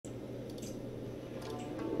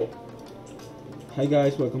Hi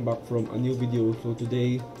guys, welcome back from a new video. So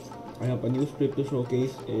today I have a new script to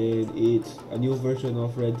showcase, and it's a new version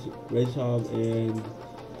of RedzHub, and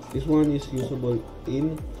this one is usable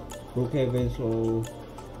in Brookhaven. So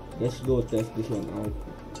let's go test this one out.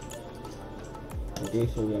 Okay,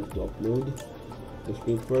 so we have to upload the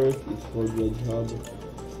script first. It's called RedzHub,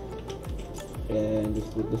 and let's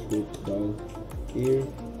put the script down here.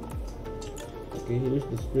 Okay, here's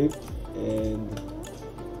the script, and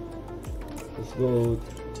let's go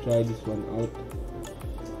try this one out.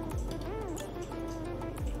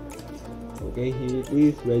 Okay, here it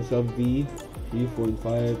is, RedzHub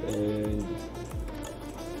V3.5, and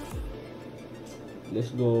let's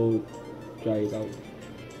go try it out.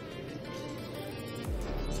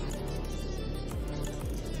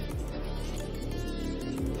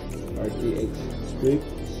 RTX script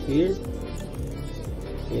is here.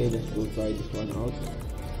 Okay, let's go try this one out.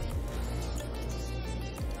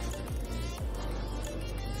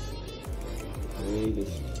 Okay,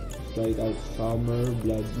 let's try it out. Summer,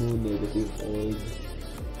 blood moon, negative old,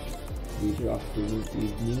 winter, afternoon,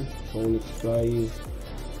 evening. So let's try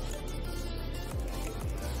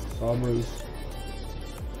summer.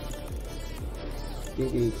 I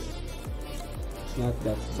think it's not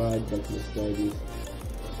that bad, but let's try this.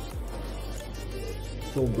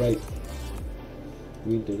 So bright.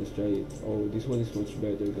 Winter, let's try it. Oh, this one is much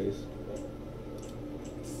better, guys.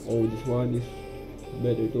 Oh, this one is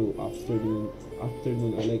better too.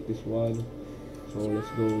 Afternoon, I like this one. So let's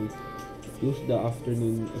go use the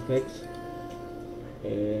afternoon effects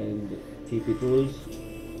and TP tools.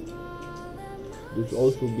 There's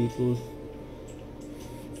also B tools.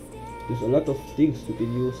 There's a lot of things you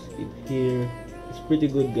can use in here. It's pretty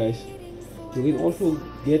good, guys. You can also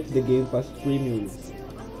get the Game Pass Premium.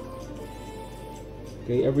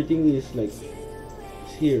 Okay, everything is like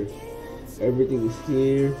here. Everything is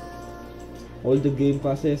here. All the game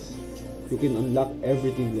passes, you can unlock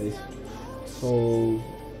everything, guys. So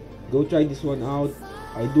go try this one out.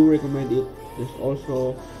 I do recommend it. There's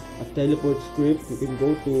also a teleport script. You can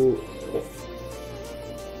go to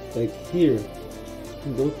like here. You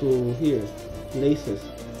can go to here, places.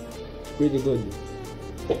 It's pretty good.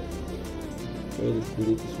 Okay, let's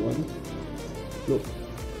delete this one. Look.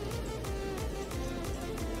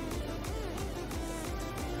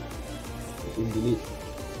 You can delete.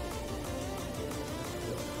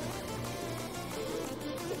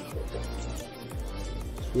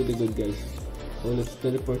 It's really good, guys. So let's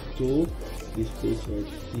teleport to this place right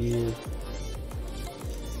here.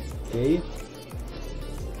 Okay,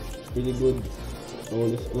 it's really good. So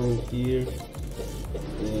let's go here,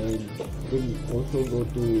 and you can also go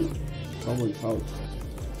to someone's house.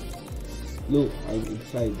 Look, I'm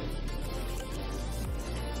inside.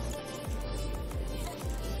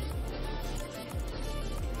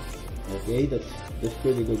 Okay, that's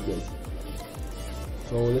pretty good, guys.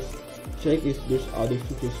 So let's check if there's other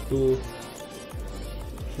features too.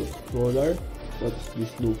 Scroller, what's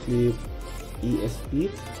this no clip?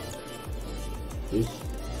 ESP. There's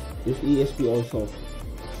ESP also,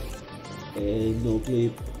 and no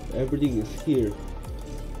clip. Everything is here.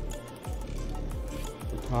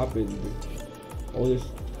 What happened? Oh,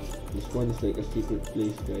 this one is like a secret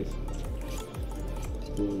place, guys.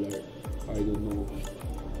 Scroller, I don't know.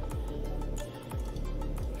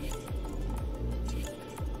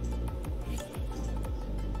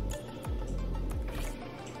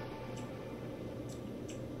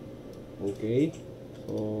 Okay,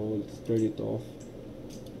 so let's turn it off.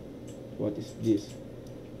 What is this?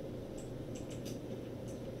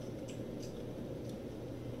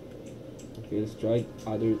 Okay, let's try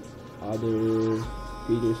other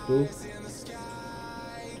features too.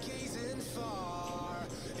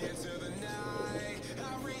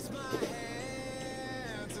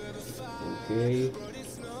 Okay.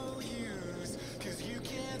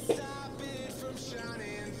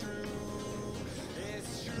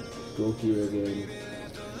 Go here again.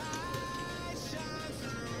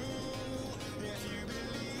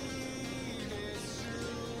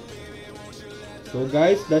 So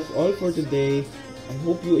guys, that's all for today. I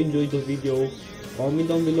hope you enjoyed the video. Comment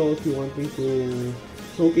down below if you want me to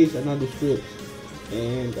showcase another script,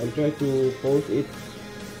 and I'll try to post it.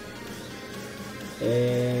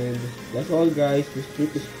 And that's all, guys. This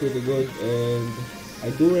script is pretty good, and I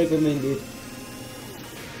do recommend it.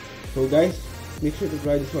 So guys, make sure to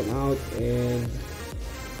try this one out, and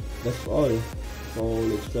that's all. So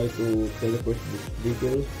let's try to teleport this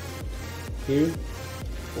vehicle here.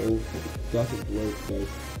 Oh, it doesn't work, guys.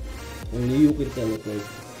 Only you can teleport.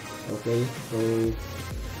 Okay, so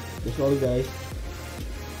that's all, guys.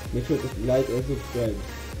 Make sure to like and subscribe.